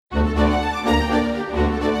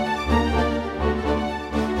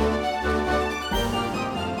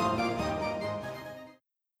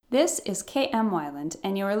This is K.M. Weiland,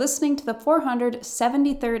 and you are listening to the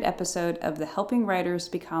 473rd episode of the Helping Writers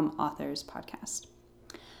Become Authors podcast.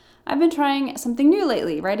 I've been trying something new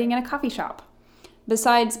lately, writing in a coffee shop.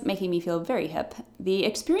 Besides making me feel very hip, the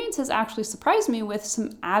experience has actually surprised me with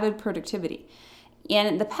some added productivity. And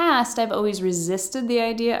in the past, I've always resisted the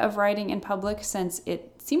idea of writing in public since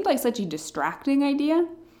it seemed like such a distracting idea.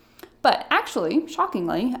 But actually,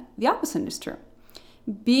 shockingly, the opposite is true.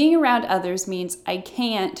 Being around others means I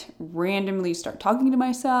can't randomly start talking to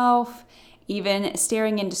myself. Even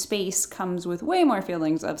staring into space comes with way more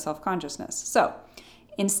feelings of self-consciousness. So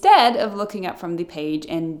instead of looking up from the page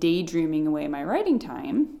and daydreaming away my writing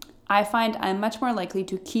time, I find I'm much more likely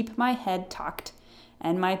to keep my head tucked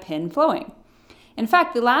and my pen flowing. In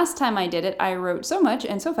fact, the last time I did it, I wrote so much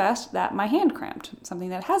and so fast that my hand cramped, something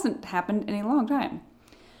that hasn't happened in a long time.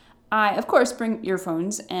 I, of course, bring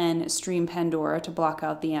earphones and stream Pandora to block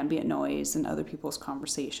out the ambient noise and other people's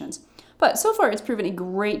conversations. But so far, it's proven a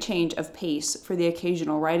great change of pace for the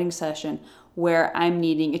occasional writing session where I'm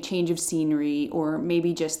needing a change of scenery or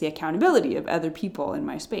maybe just the accountability of other people in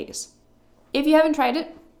my space. If you haven't tried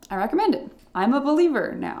it, I recommend it. I'm a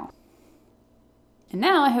believer now. And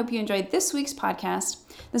now I hope you enjoyed this week's podcast.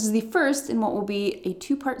 This is the first in what will be a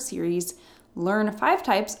two-part series, Learn 5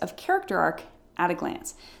 Types of Character Arc at a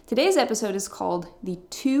Glance. Today's episode is called The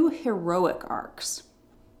 2 Heroic Arcs.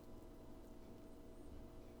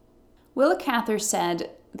 Willa Cather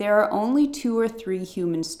said, "There are only 2 or 3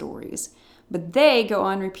 human stories, but they go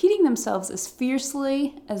on repeating themselves as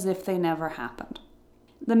fiercely as if they never happened."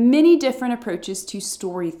 The many different approaches to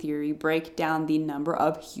story theory break down the number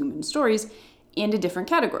of human stories into different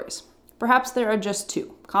categories. Perhaps there are just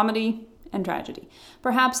 2, comedy and tragedy.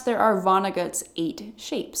 Perhaps there are Vonnegut's 8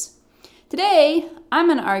 shapes. Today, I'm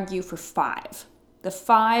going to argue for 5, the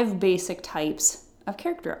 5 basic types of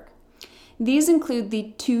character arc. These include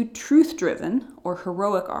the 2 truth-driven or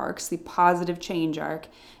heroic arcs, the positive change arc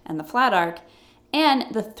and the flat arc, and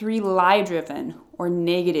the 3 lie-driven or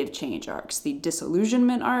negative change arcs, the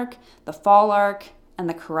disillusionment arc, the fall arc, and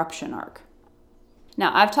the corruption arc.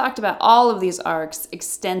 Now, I've talked about all of these arcs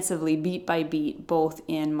extensively, beat by beat, both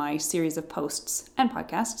in my series of posts and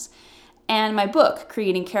podcasts, and my book,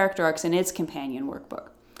 Creating Character Arcs, and its companion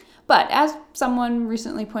workbook. But as someone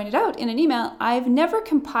recently pointed out in an email, I've never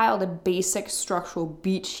compiled a basic structural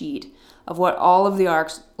beat sheet of what all of the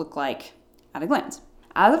arcs look like at a glance.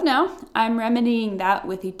 As of now, I'm remedying that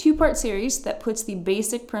with a 2-part series that puts the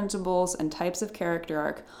basic principles and types of character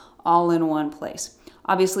arc all in one place.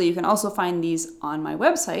 Obviously, you can also find these on my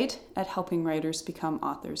website at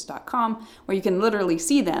helpingwritersbecomeauthors.com, where you can literally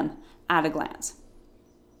see them at a glance.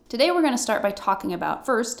 Today we're going to start by talking about,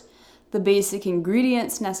 first, the basic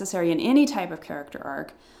ingredients necessary in any type of character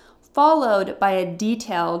arc, followed by a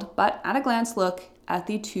detailed but at a glance look at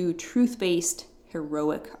the 2 truth-based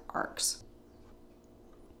heroic arcs.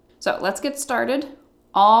 So let's get started.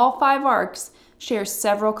 All 5 arcs share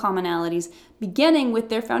several commonalities, beginning with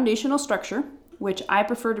their foundational structure, which I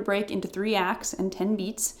prefer to break into 3 acts and 10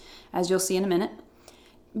 beats, as you'll see in a minute.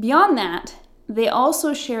 Beyond that, they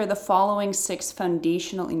also share the following 6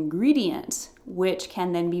 foundational ingredients, which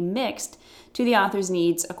can then be mixed to the author's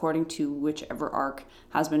needs according to whichever arc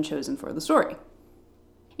has been chosen for the story.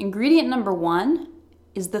 Ingredient number 1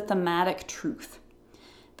 is the thematic truth.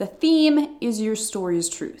 The theme is your story's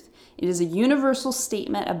truth. It is a universal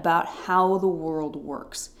statement about how the world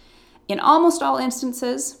works. In almost all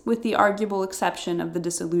instances, with the arguable exception of the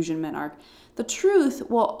disillusionment arc, the truth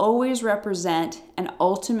will always represent an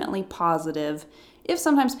ultimately positive, if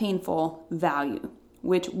sometimes painful, value,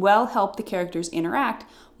 which will help the characters interact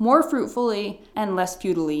more fruitfully and less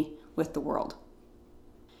futilely with the world.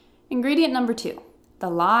 Ingredient number 2, the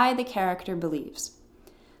lie the character believes.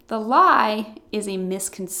 The lie is a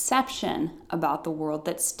misconception about the world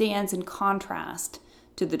that stands in contrast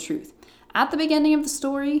to the truth. At the beginning of the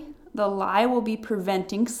story, the lie will be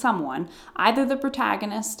preventing someone, either the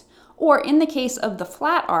protagonist or, in the case of the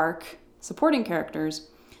flat arc, supporting characters,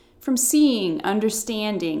 from seeing,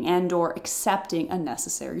 understanding, and/or accepting a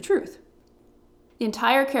necessary truth. The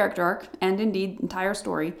entire character arc, and indeed entire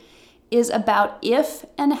story, is about if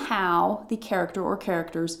and how the character or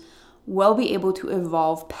characters will be able to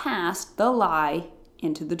evolve past the lie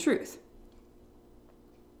into the truth.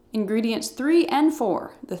 Ingredients 3 and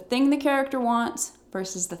 4, the thing the character wants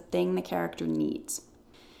versus the thing the character needs.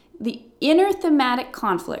 The inner thematic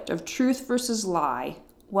conflict of truth versus lie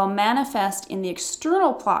will manifest in the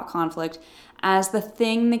external plot conflict as the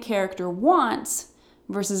thing the character wants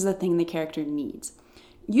versus the thing the character needs.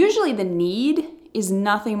 Usually the need is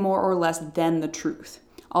nothing more or less than the truth,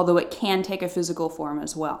 although it can take a physical form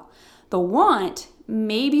as well. The want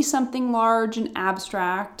maybe something large and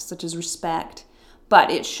abstract, such as respect, but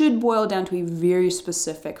it should boil down to a very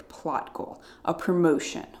specific plot goal, a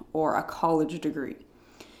promotion or a college degree.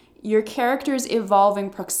 Your character's evolving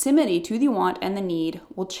proximity to the want and the need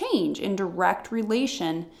will change in direct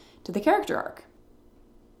relation to the character arc.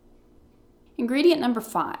 Ingredient number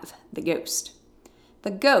 5, the ghost.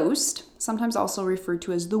 The ghost, sometimes also referred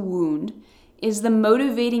to as the wound, is the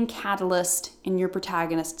motivating catalyst in your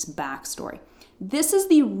protagonist's backstory. This is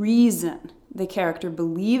the reason the character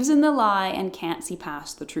believes in the lie and can't see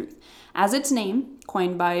past the truth. As its name,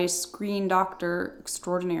 coined by screen doctor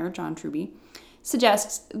extraordinaire John Truby,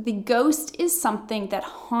 suggests, the ghost is something that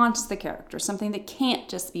haunts the character, something that can't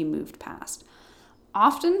just be moved past.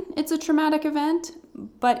 Often it's a traumatic event,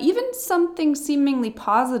 but even something seemingly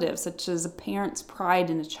positive, such as a parent's pride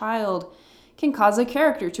in a child, can cause a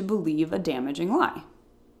character to believe a damaging lie.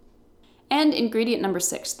 And ingredient number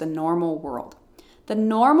 6, the normal world. The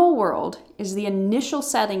normal world is the initial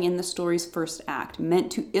setting in the story's first act,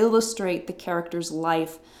 meant to illustrate the character's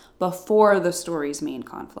life before the story's main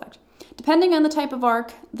conflict. Depending on the type of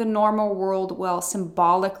arc, the normal world will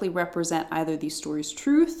symbolically represent either the story's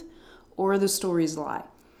truth or the story's lie.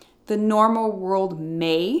 The normal world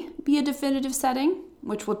may be a definitive setting,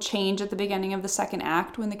 which will change at the beginning of the second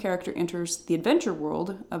act when the character enters the adventure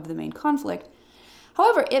world of the main conflict.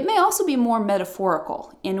 However, it may also be more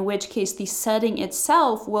metaphorical, in which case the setting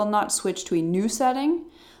itself will not switch to a new setting,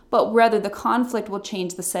 but rather the conflict will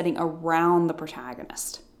change the setting around the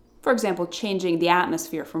protagonist. For example, changing the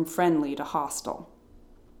atmosphere from friendly to hostile.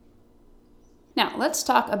 Now, let's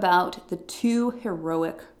talk about the 2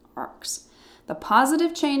 heroic arcs. The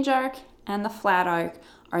positive change arc and the flat arc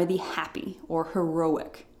are the happy or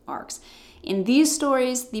heroic arcs. In these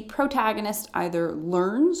stories, the protagonist either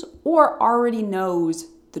learns or already knows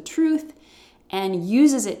the truth and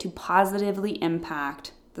uses it to positively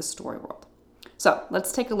impact the story world. So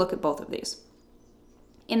let's take a look at both of these.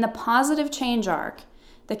 In the positive change arc,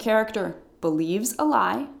 the character believes a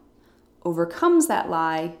lie, overcomes that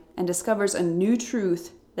lie, and discovers a new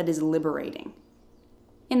truth that is liberating.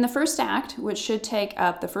 In the first act, which should take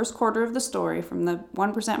up the first quarter of the story from the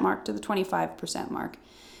 1% mark to the 25% mark,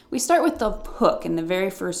 we start with the hook in the very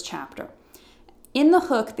first chapter. In the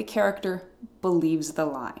hook, the character believes the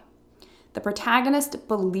lie. The protagonist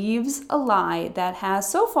believes a lie that has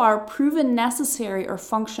so far proven necessary or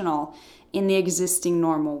functional in the existing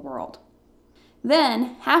normal world.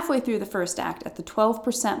 Then, halfway through the first act, at the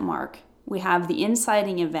 12% mark, we have the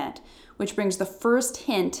inciting event, which brings the first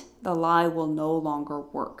hint the lie will no longer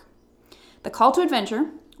work. The call to adventure,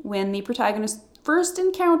 when the protagonist first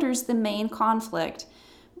encounters the main conflict,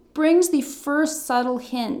 brings the first subtle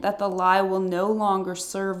hint that the lie will no longer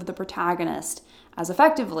serve the protagonist as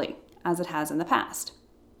effectively as it has in the past.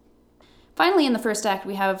 Finally, in the first act,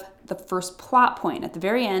 we have the first plot point at the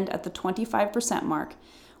very end at the 25% mark,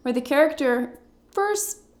 where the character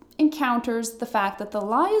first encounters the fact that the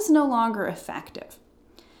lie is no longer effective.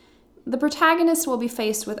 The protagonist will be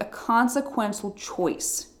faced with a consequential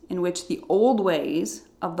choice in which the old ways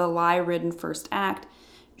of the lie-ridden first act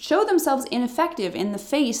show themselves ineffective in the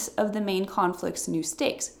face of the main conflict's new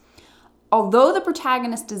stakes. Although the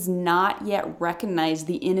protagonist does not yet recognize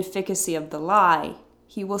the inefficacy of the lie,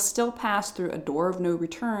 he will still pass through a door of no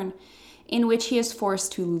return in which he is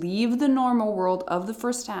forced to leave the normal world of the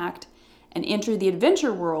first act and enter the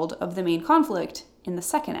adventure world of the main conflict in the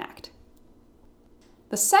second act.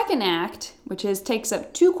 The second act, which takes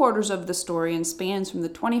up 2 quarters of the story and spans from the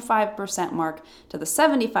 25% mark to the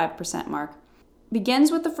 75% mark,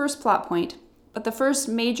 begins with the first plot point, but the first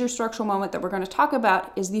major structural moment that we're going to talk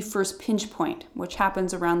about is the first pinch point, which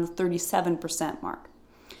happens around the 37% mark.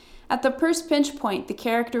 At the first pinch point, the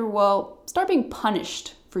character will start being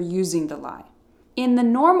punished for using the lie. In the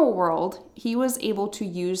normal world, he was able to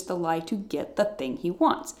use the lie to get the thing he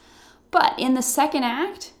wants. But in the second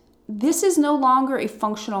act, this is no longer a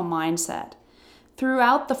functional mindset.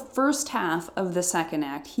 Throughout the first half of the second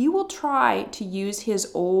act, he will try to use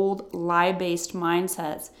his old lie-based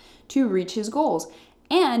mindsets to reach his goals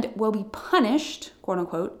and will be punished, quote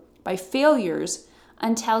unquote, by failures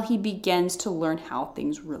until he begins to learn how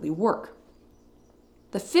things really work.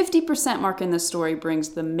 The 50% mark in this story brings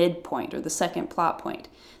the midpoint, or the second plot point.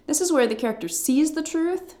 This is where the character sees the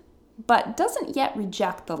truth, but doesn't yet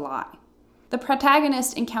reject the lie. The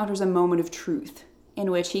protagonist encounters a moment of truth,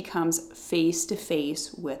 in which he comes face to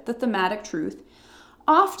face with the thematic truth,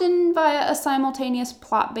 often via a simultaneous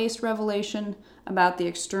plot-based revelation about the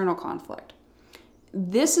external conflict.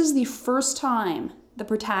 This is the first time the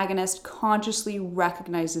protagonist consciously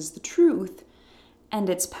recognizes the truth and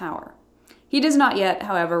its power. He does not yet,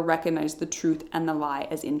 however, recognize the truth and the lie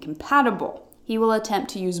as incompatible. He will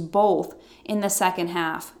attempt to use both in the second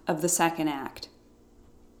half of the second act.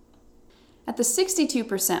 At the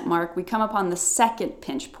 62% mark, we come upon the second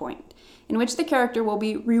pinch point, in which the character will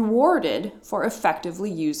be rewarded for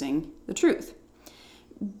effectively using the truth.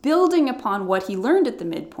 Building upon what he learned at the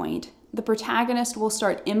midpoint, the protagonist will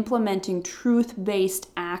start implementing truth-based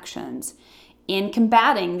actions in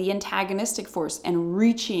combating the antagonistic force and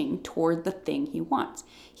reaching toward the thing he wants.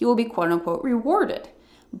 He will be quote-unquote rewarded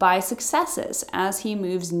by successes as he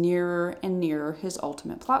moves nearer and nearer his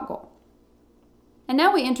ultimate plot goal. And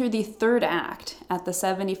now we enter the third act at the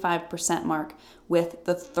 75% mark with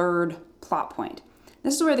the third plot point.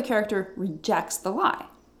 This is where the character rejects the lie.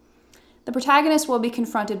 The protagonist will be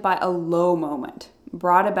confronted by a low moment,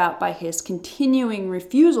 brought about by his continuing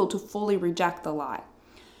refusal to fully reject the lie.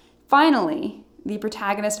 Finally, the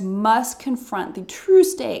protagonist must confront the true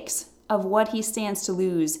stakes of what he stands to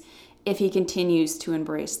lose if he continues to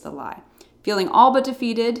embrace the lie. Feeling all but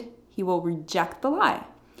defeated, he will reject the lie.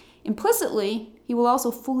 Implicitly, he will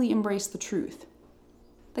also fully embrace the truth.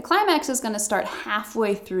 The climax is going to start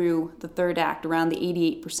halfway through the third act, around the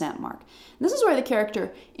 88% mark. And this is where the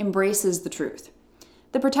character embraces the truth.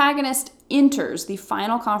 The protagonist enters the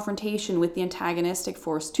final confrontation with the antagonistic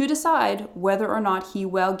force to decide whether or not he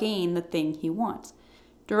will gain the thing he wants.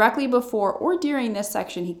 Directly before or during this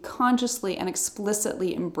section, he consciously and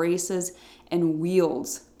explicitly embraces and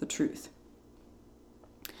wields the truth.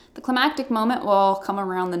 The climactic moment will come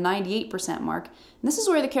around the 98% mark, and this is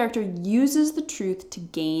where the character uses the truth to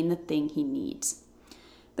gain the thing he needs.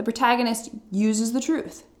 The protagonist uses the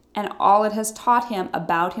truth and all it has taught him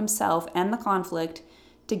about himself and the conflict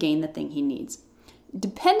to gain the thing he needs.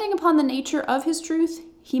 Depending upon the nature of his truth,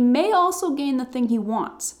 he may also gain the thing he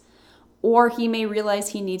wants, or he may realize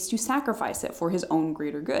he needs to sacrifice it for his own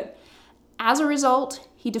greater good. As a result,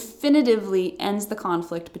 he definitively ends the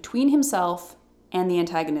conflict between himself and the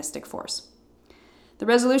antagonistic force. The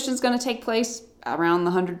resolution is going to take place around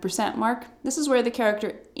the 100% mark. This is where the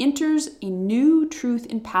character enters a new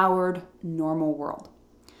truth-empowered normal world.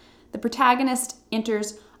 The protagonist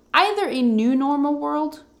enters either a new normal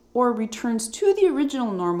world or returns to the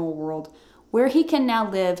original normal world where he can now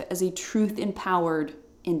live as a truth-empowered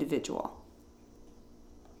individual.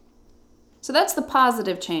 So that's the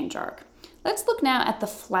positive change arc. Let's look now at the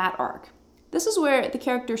flat arc. This is where the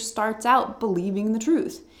character starts out believing the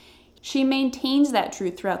truth. She maintains that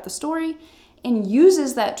truth throughout the story and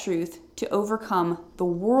uses that truth to overcome the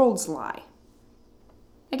world's lie.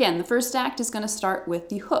 Again, the first act is going to start with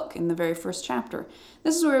the hook in the very first chapter.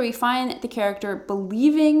 This is where we find the character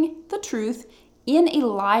believing the truth in a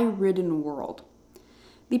lie-ridden world.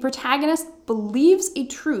 The protagonist believes a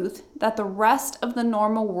truth that the rest of the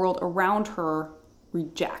normal world around her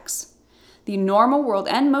rejects. The normal world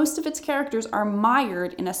and most of its characters are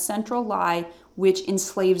mired in a central lie which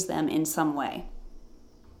enslaves them in some way.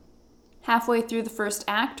 Halfway through the first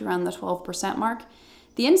act, around the 12% mark,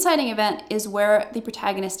 the inciting event is where the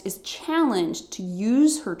protagonist is challenged to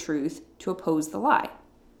use her truth to oppose the lie.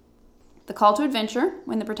 The call to adventure,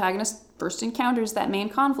 when the protagonist first encounters that main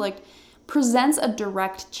conflict, presents a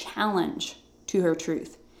direct challenge to her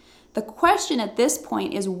truth. The question at this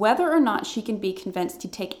point is whether or not she can be convinced to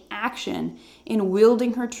take action in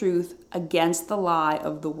wielding her truth against the lie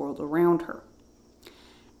of the world around her.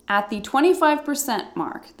 At the 25%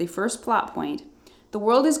 mark, the first plot point, the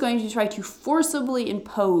world is going to try to forcibly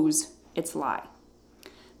impose its lie.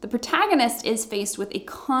 The protagonist is faced with a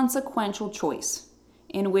consequential choice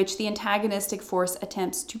in which the antagonistic force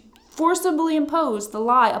attempts to forcibly impose the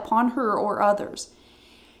lie upon her or others.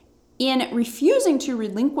 In refusing to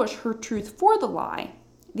relinquish her truth for the lie,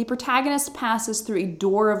 the protagonist passes through a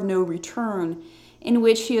door of no return in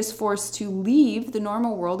which she is forced to leave the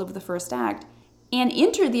normal world of the first act and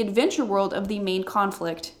enter the adventure world of the main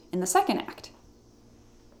conflict in the second act.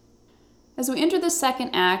 As we enter the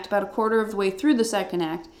second act, about a quarter of the way through the second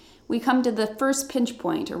act, we come to the first pinch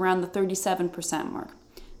point around the 37% mark.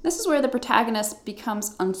 This is where the protagonist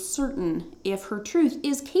becomes uncertain if her truth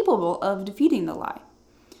is capable of defeating the lie.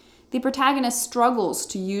 The protagonist struggles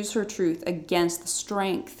to use her truth against the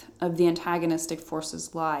strength of the antagonistic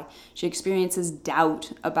force's lie. She experiences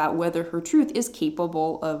doubt about whether her truth is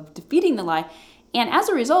capable of defeating the lie, and as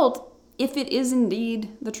a result, if it is indeed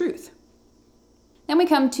the truth. Then we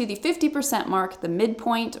come to the 50% mark, the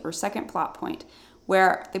midpoint or second plot point,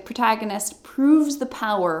 where the protagonist proves the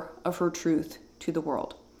power of her truth to the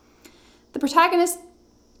world. The protagonist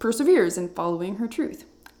perseveres in following her truth.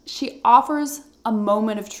 She offers a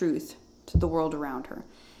moment of truth to the world around her.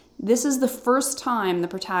 This is the first time the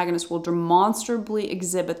protagonist will demonstrably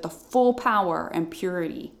exhibit the full power and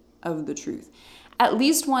purity of the truth. At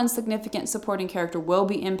least one significant supporting character will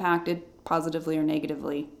be impacted positively or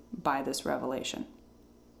negatively by this revelation.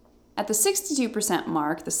 At the 62%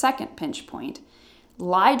 mark, the second pinch point,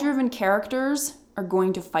 lie-driven characters are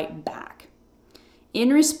going to fight back.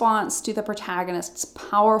 In response to the protagonist's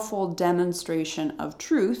powerful demonstration of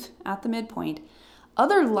truth at the midpoint,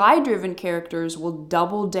 other lie-driven characters will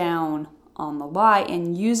double down on the lie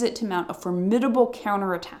and use it to mount a formidable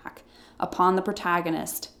counterattack upon the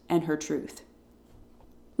protagonist and her truth.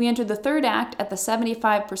 We enter the third act at the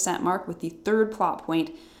 75% mark with the third plot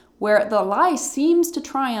point, where the lie seems to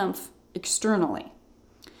triumph externally.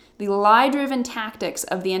 The lie-driven tactics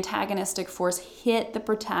of the antagonistic force hit the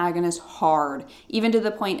protagonist hard, even to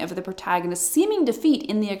the point of the protagonist's seeming defeat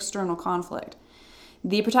in the external conflict.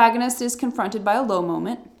 The protagonist is confronted by a low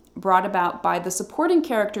moment, brought about by the supporting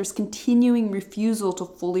character's continuing refusal to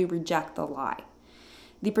fully reject the lie.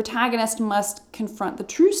 The protagonist must confront the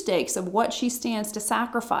true stakes of what she stands to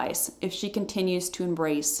sacrifice if she continues to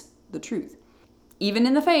embrace the truth. Even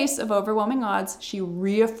in the face of overwhelming odds, she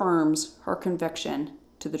reaffirms her conviction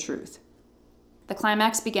to the truth. The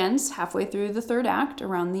climax begins halfway through the third act,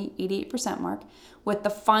 around the 88% mark, with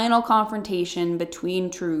the final confrontation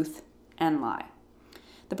between truth and lie.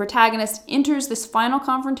 The protagonist enters this final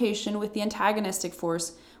confrontation with the antagonistic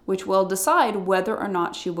force, which will decide whether or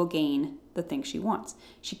not she will gain the thing she wants.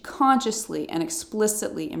 She consciously and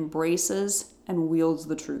explicitly embraces and wields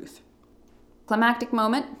the truth. Climactic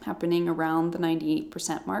moment, happening around the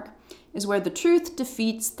 98% mark, is where the truth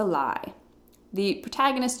defeats the lie. The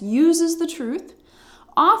protagonist uses the truth,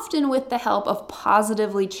 often with the help of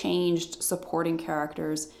positively changed supporting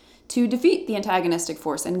characters, to defeat the antagonistic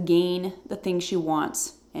force and gain the thing she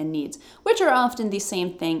wants and needs, which are often the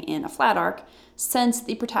same thing in a flat arc, since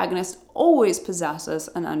the protagonist always possesses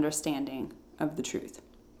an understanding of the truth.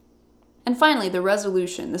 And finally, the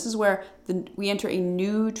resolution. This is where we enter a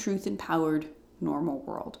new truth-empowered normal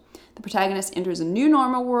world. The protagonist enters a new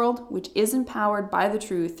normal world, which is empowered by the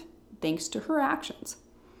truth thanks to her actions.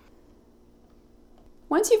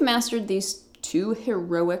 Once you've mastered these two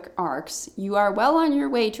heroic arcs, you are well on your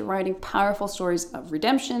way to writing powerful stories of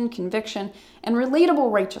redemption, conviction, and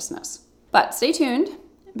relatable righteousness. But stay tuned,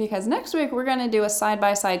 because next week we're going to do a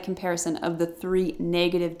side-by-side comparison of the three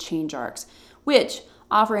negative change arcs, which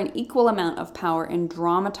offer an equal amount of power in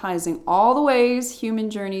dramatizing all the ways human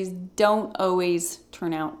journeys don't always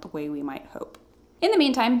turn out the way we might hope. In the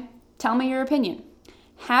meantime, tell me your opinion.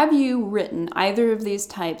 Have you written either of these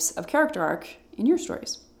types of character arc in your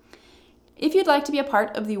stories? If you'd like to be a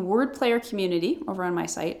part of the Word Player community over on my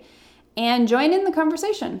site and join in the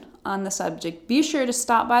conversation on the subject, be sure to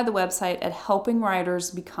stop by the website at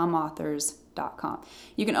helpingwritersbecomeauthors.com.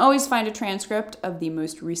 You can always find a transcript of the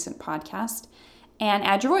most recent podcast and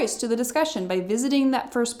add your voice to the discussion by visiting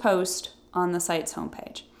that first post on the site's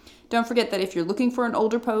homepage. Don't forget that if you're looking for an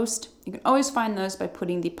older post, you can always find those by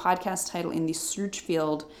putting the podcast title in the search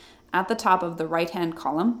field at the top of the right-hand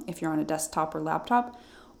column if you're on a desktop or laptop,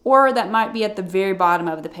 or that might be at the very bottom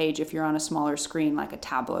of the page if you're on a smaller screen like a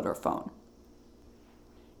tablet or phone.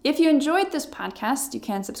 If you enjoyed this podcast, you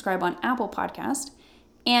can subscribe on Apple Podcast.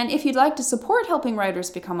 And if you'd like to support Helping Writers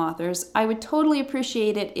Become Authors, I would totally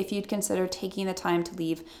appreciate it if you'd consider taking the time to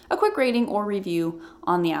leave a quick rating or review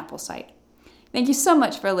on the Apple site. Thank you so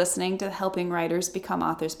much for listening to the Helping Writers Become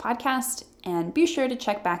Authors podcast, and be sure to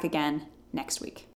check back again next week.